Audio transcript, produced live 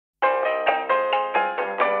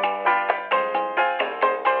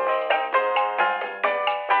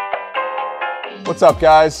What's up,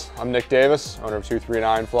 guys? I'm Nick Davis, owner of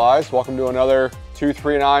 239 Flies. Welcome to another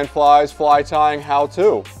 239 Flies fly tying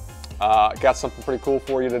how-to. Got something pretty cool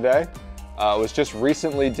for you today. Was just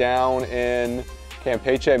recently down in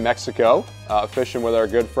Campeche, Mexico, fishing with our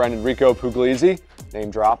good friend Enrico Puglisi.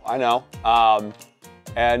 Name drop, I know.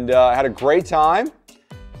 And had a great time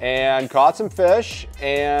and caught some fish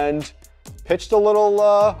and pitched a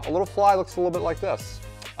little fly. Looks a little bit like this.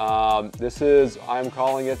 I'm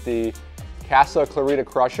calling it the Casa Clorinda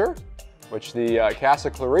Crusher, which the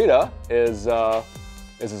Casa Clorinda is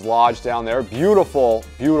his lodge down there. Beautiful,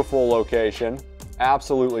 beautiful location.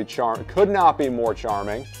 Absolutely charming. Could not be more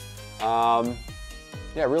charming. Yeah,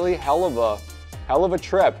 really hell of a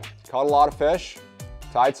trip. Caught a lot of fish,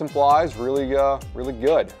 tied some flies. Really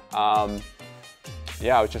good.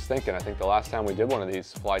 Yeah, I was just thinking. I think the last time we did one of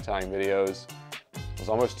these fly tying videos was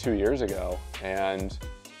almost 2 years ago, and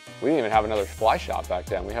we didn't even have another fly shop back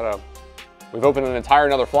then. We've opened an entire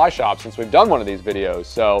another fly shop since we've done one of these videos.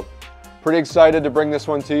 So pretty excited to bring this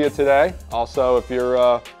one to you today. Also, if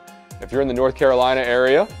you're in the North Carolina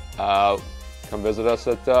area, come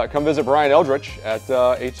visit Brian Eldridge at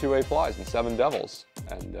 828 Flies in Seven Devils,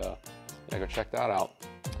 and yeah, go check that out.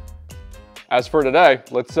 As for today,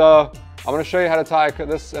 I'm going to show you how to tie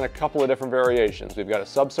this in a couple of different variations. We've got a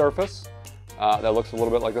subsurface that looks a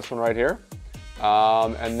little bit like this one right here.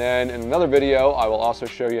 And then in another video, I will also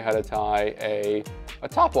show you how to tie a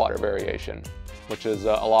topwater variation, which is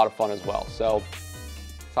a lot of fun as well. So,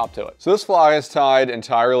 top to it. So this fly is tied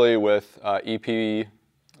entirely with EP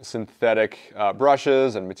synthetic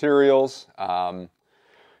brushes and materials.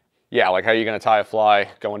 Yeah, like how are you going to tie a fly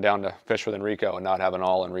going down to fish with Enrico and not have an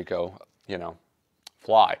all Enrico,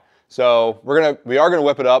 fly? So we are gonna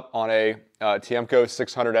whip it up on a Tiemco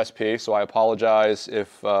 600 SP. So I apologize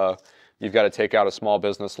if you've got to take out a small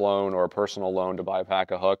business loan or a personal loan to buy a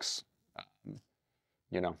pack of hooks.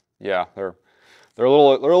 Yeah, they're a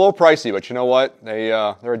little pricey, but you know what?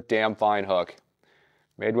 They're a damn fine hook,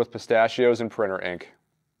 made with pistachios and printer ink.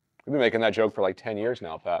 We've been making that joke for like 10 years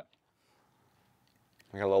now, Pat.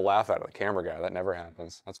 I got a little laugh out of the camera guy. That never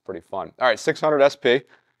happens. That's pretty fun. All right, 600 SP,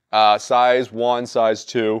 size 1, size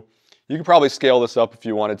 2. You could probably scale this up if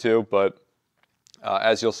you wanted to, but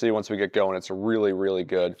as you'll see once we get going, it's a really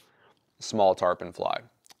good small tarpon fly.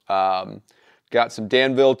 Got some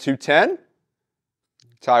Danville 210.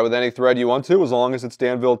 Tie with any thread you want to, as long as it's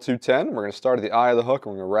Danville 210. We're going to start at the eye of the hook,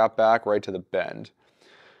 and we're going to wrap back right to the bend.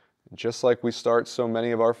 Just like we start so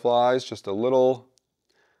many of our flies, just a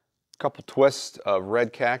couple twists of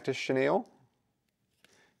red cactus chenille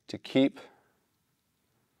to keep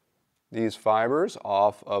these fibers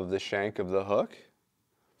off of the shank of the hook.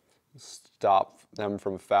 Stop them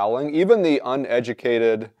from fouling. Even the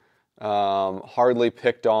uneducated, hardly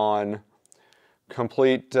picked on,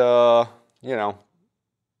 complete,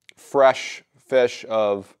 fresh fish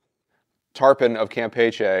of tarpon of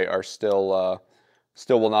Campeche are still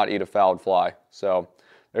will not eat a fouled fly. So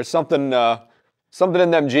there's something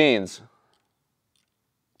in them genes.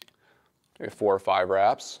 Maybe 4 or 5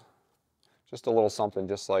 wraps. Just a little something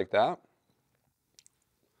just like that.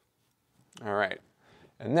 All right.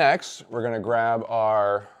 And next, we're going to grab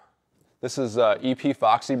this is EP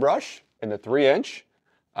Foxy brush in the 3-inch.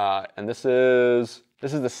 And this is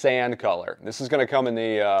the sand color. This is going to come in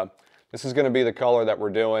this is going to be the color that we're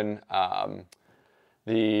doing.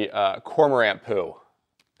 The cormorant poo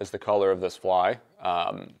is the color of this fly.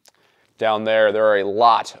 Down there are a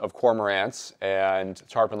lot of cormorants, and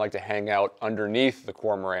tarpon like to hang out underneath the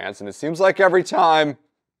cormorants, and it seems like every time,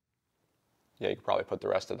 yeah, you could probably put the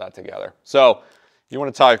rest of that together. So you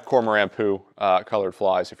want to tie cormorant poo colored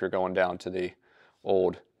flies if you're going down to the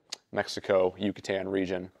old Mexico, Yucatan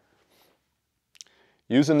region.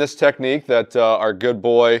 Using this technique that our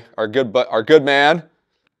boy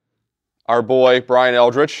Brian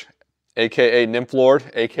Eldridge, aka Nymph Lord,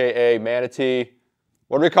 aka Manatee.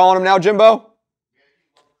 What are we calling him now, Jimbo?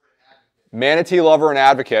 Manatee lover and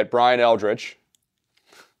advocate, Brian Eldridge.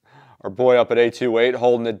 Our boy up at 828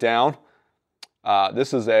 holding it down.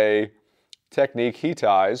 This is a technique he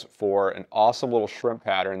ties for an awesome little shrimp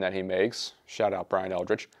pattern that he makes. Shout out Brian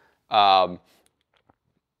Eldridge.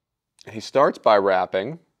 He starts by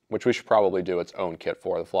wrapping, which we should probably do its own kit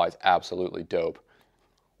for. The fly's absolutely dope.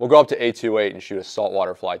 We'll go up to 828 and shoot a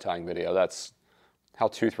saltwater fly tying video. That's how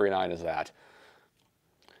 239 is that.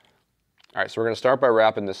 All right, so we're going to start by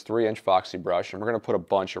wrapping this 3-inch Foxy brush, and we're going to put a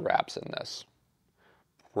bunch of wraps in this.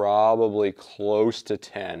 Probably close to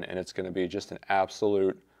 10, and it's going to be just an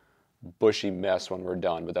absolute bushy mess when we're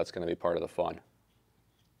done, but that's going to be part of the fun.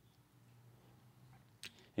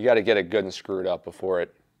 You got to get it good and screwed up before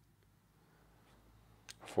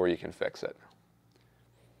you can fix it.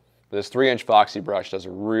 This 3-inch Foxy brush does a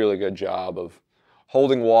really good job of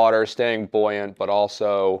holding water, staying buoyant, but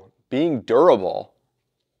also being durable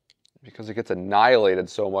because it gets annihilated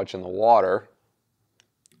so much in the water.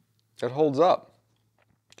 It holds up.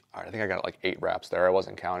 All right, I think I got like 8 wraps there. I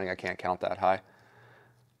wasn't counting. I can't count that high.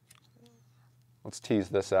 Let's tease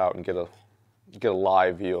this out and get a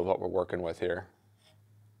live view of what we're working with here.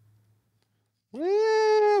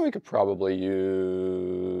 Yeah, we could probably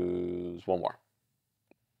use one more.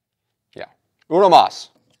 Yeah, uno más.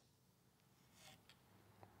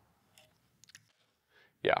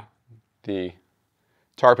 Yeah, the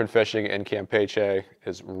tarpon fishing in Campeche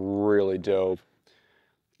is really dope.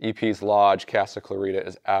 EP's Lodge, Casa Clorinda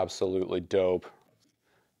is absolutely dope.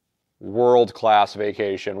 World-class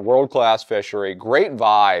vacation, world-class fishery, great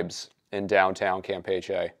vibes in downtown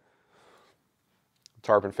Campeche.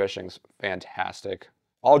 Tarpon fishing's fantastic.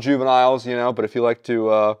 All juveniles, you know, but if you like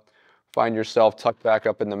to find yourself tucked back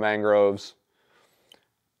up in the mangroves,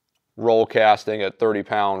 roll casting at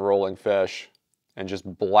 30-pound rolling fish, and just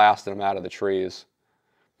blasting them out of the trees,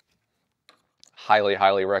 highly,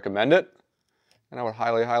 highly recommend it. And I would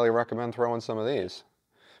highly, highly recommend throwing some of these.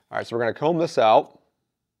 All right, so we're going to comb this out.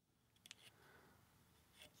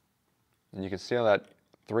 And you can see how that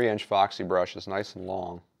 3-inch Foxy brush is nice and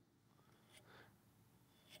long.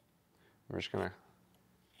 We're just going to,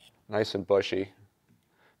 nice and bushy.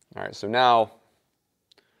 All right, so now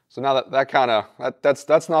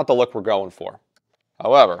that's not the look we're going for.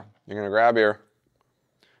 However, you're going to grab your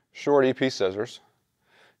short EP scissors.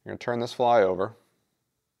 You're going to turn this fly over.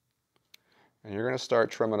 And you're going to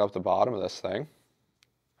start trimming up the bottom of this thing.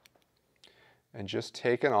 And just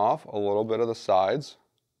taking off a little bit of the sides.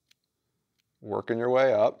 Working your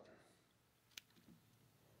way up.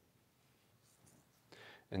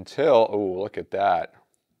 Until, oh, look at that.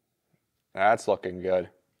 That's looking good.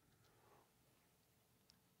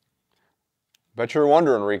 Bet you're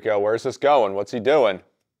wondering, Rico, where's this going? What's he doing?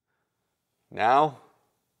 Now,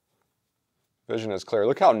 vision is clear.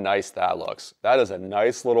 Look how nice that looks. That is a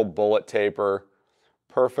nice little bullet taper,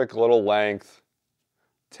 perfect little length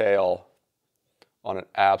tail on an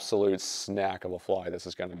absolute snack of a fly this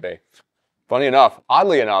is going to be. Funny enough,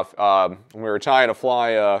 oddly enough, when we were tying a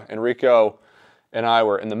fly, Enrico and I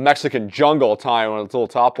were in the Mexican jungle tying a little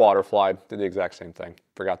topwater fly. Did the exact same thing.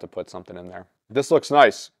 Forgot to put something in there. This looks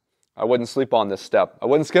nice. I wouldn't sleep on this step. I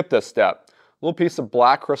wouldn't skip this step. A little piece of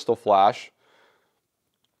black crystal flash.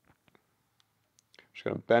 Just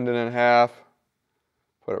going to bend it in half,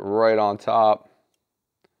 put it right on top.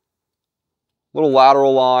 Little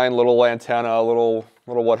lateral line, little antenna, little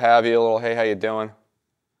what have you, little hey, how you doing?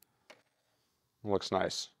 Looks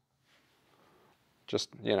nice. Just,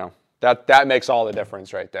 you know, that makes all the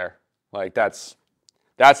difference right there. Like that's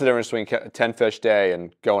the difference between a 10 fish day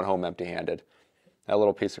and going home empty-handed. That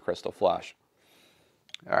little piece of crystal flash.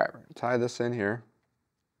 All right, we're gonna tie this in here.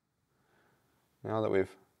 Now that we've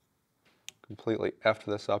completely effed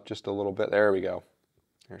this up just a little bit. There we go.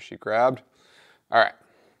 Here she grabbed. All right.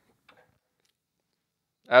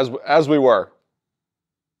 As we were.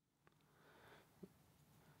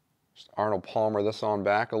 Just Arnold Palmer this on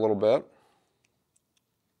back a little bit.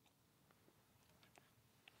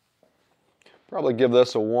 Probably give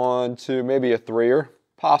this a 1, 2, maybe a 3-er,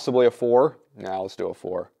 possibly a 4. Now let's do a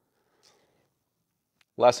 4.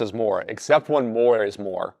 Less is more, except when more is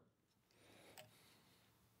more.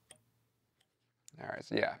 All right,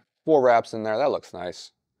 so yeah, 4 wraps in there. That looks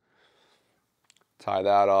nice. Tie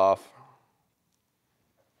that off.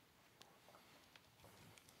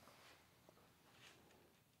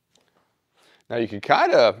 Now you could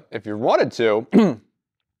kind of, if you wanted to,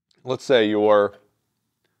 let's say your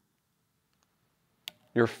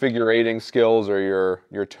figure eighting skills or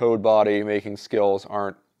your toad body making skills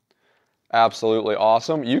aren't absolutely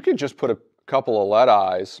awesome, you could just put a couple of lead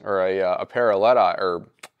eyes or a pair of lead eye or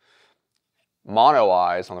mono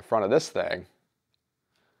eyes on the front of this thing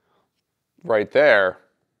right there,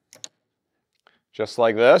 just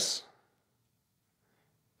like this.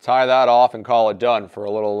 Tie that off and call it done for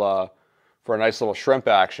a nice little shrimp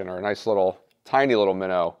action or a nice little tiny little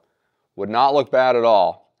minnow. Would not look bad at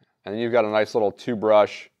all. And then you've got a nice little two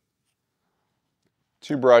brush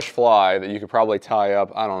fly that you could probably tie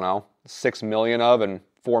up, I don't know, 6 million of in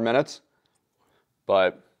 4 minutes.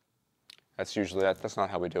 But that's usually, that's not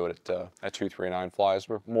how we do it at 239 flies.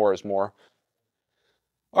 More is more.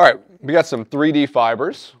 All right, we got some 3D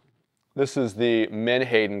fibers. This is the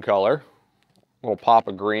Menhaden color. A little pop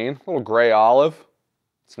of green, a little gray olive.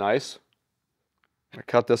 It's nice. I'm gonna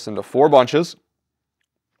cut this into 4 bunches.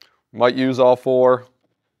 Might use all 4,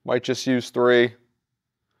 might just use 3.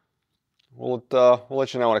 We'll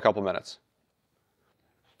let you know in a couple minutes.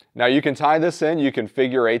 Now you can tie this in, you can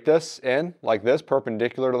figure eight this in like this,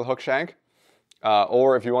 perpendicular to the hook shank.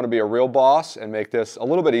 Or if you want to be a real boss and make this a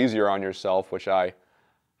little bit easier on yourself, which I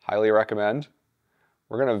highly recommend,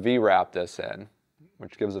 we're going to V-wrap this in,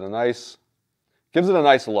 which gives it a nice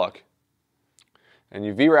look. And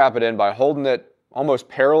you V-wrap it in by holding it almost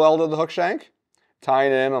parallel to the hook shank,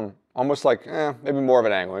 tying it in on almost like, maybe more of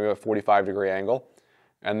an angle, maybe a 45-degree angle.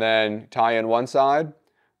 And then tie in one side,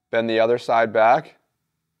 bend the other side back,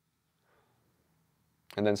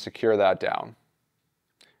 and then secure that down.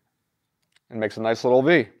 And makes a nice little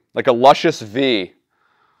V, like a luscious V.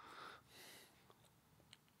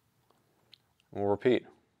 We'll repeat.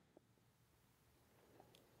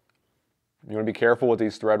 You want to be careful with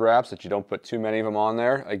these thread wraps that you don't put too many of them on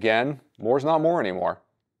there. Again, more is not more anymore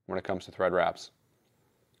when it comes to thread wraps.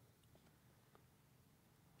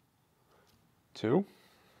 2.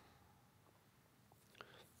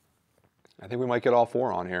 I think we might get all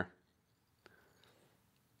 4 on here.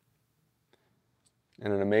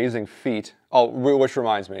 And an amazing feat. Oh, which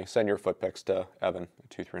reminds me, send your foot pics to Evan at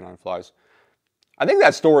 239 Flies. I think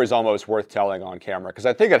that story is almost worth telling on camera because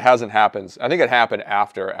I think it hasn't happened. I think it happened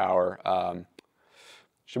after our.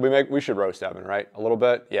 We should roast Evan, right? A little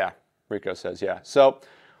bit, yeah. Rico says yeah. So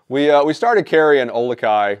we started carrying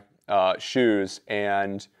Olukai shoes,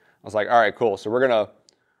 and I was like, all right, cool. So we're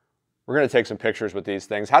gonna take some pictures with these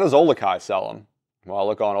things. How does Olukai sell them? Well, I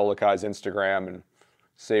look on Olukai's Instagram and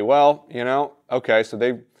see, well, okay, so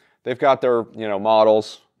they've got their,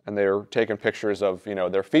 models, and they're taking pictures of,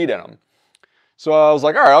 their feet in them. So I was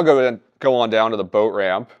like, all right, I'll go on down to the boat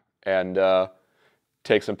ramp and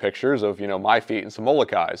take some pictures of, my feet and some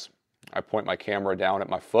Olukais. I point my camera down at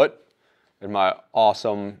my foot in my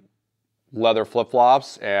awesome leather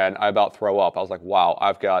flip-flops, and I about throw up. I was like, wow,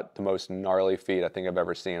 I've got the most gnarly feet I think I've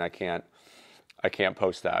ever seen. I can't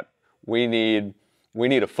post that. We need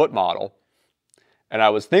a foot model. And I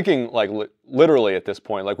was thinking, like, literally at this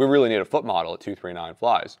point, like, we really need a foot model at 239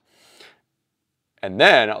 Flies. And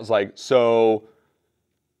then I was like, so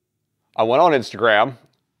I went on Instagram,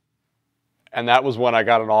 and that was when I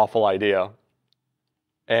got an awful idea,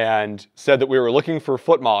 and said that we were looking for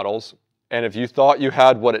foot models, and if you thought you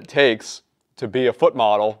had what it takes to be a foot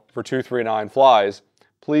model for 239 Flies,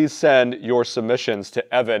 please send your submissions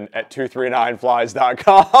to Evan at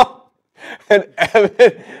 239flies.com. And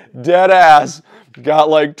Evan, dead ass, got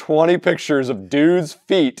like 20 pictures of dudes'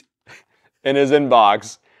 feet in his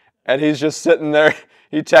inbox. And he's just sitting there.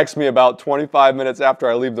 He texts me about 25 minutes after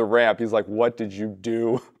I leave the ramp. He's like, what did you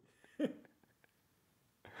do?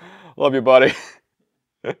 Love you, buddy.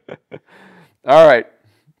 All right.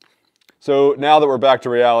 So now that we're back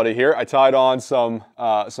to reality here, I tied on some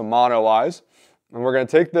mono eyes. And we're going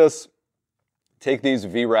to take these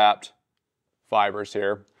V-wrapped fibers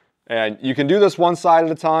here. And you can do this one side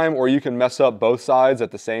at a time, or you can mess up both sides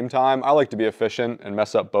at the same time. I like to be efficient and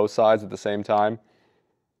mess up both sides at the same time.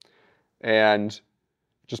 And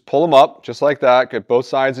just pull them up, just like that. Get both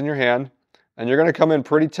sides in your hand. And you're going to come in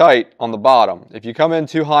pretty tight on the bottom. If you come in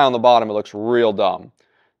too high on the bottom, it looks real dumb.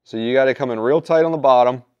 So you got to come in real tight on the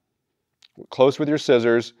bottom, close with your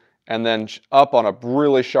scissors, and then up on a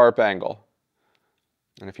really sharp angle.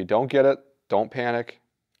 And if you don't get it, don't panic.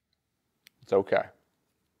 It's okay.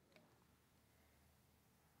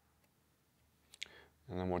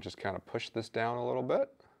 And then we'll just kind of push this down a little bit.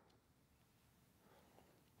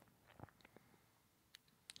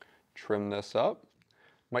 Trim this up.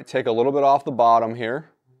 Might take a little bit off the bottom here.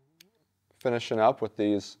 Finishing up with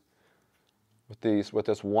this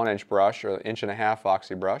 1-inch brush, or 1.5-inch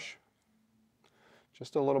foxy brush.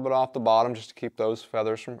 Just a little bit off the bottom, just to keep those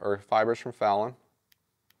fibers from fouling.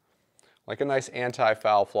 Like a nice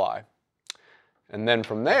anti-foul fly. And then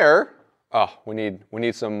from there, we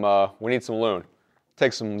need some loon.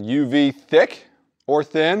 Take some UV thick or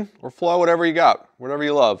thin or flow, whatever you got, whatever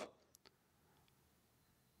you love.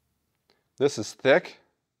 This is thick.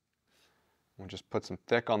 We'll just put some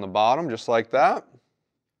thick on the bottom, just like that.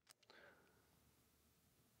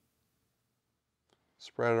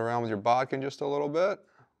 Spread it around with your bodkin just a little bit.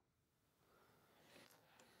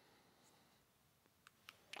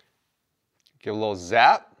 Give a little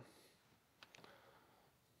zap.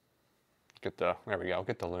 There we go,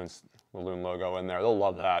 get the loon logo in there. They'll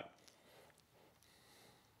love that.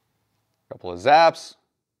 A couple of zaps.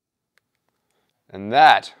 And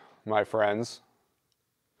that, my friends,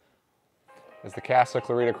 is the Casa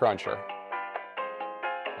Clorinda Cruncher.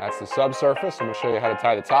 That's the subsurface. I'm going to show you how to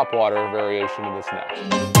tie the top water variation of this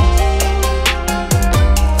next.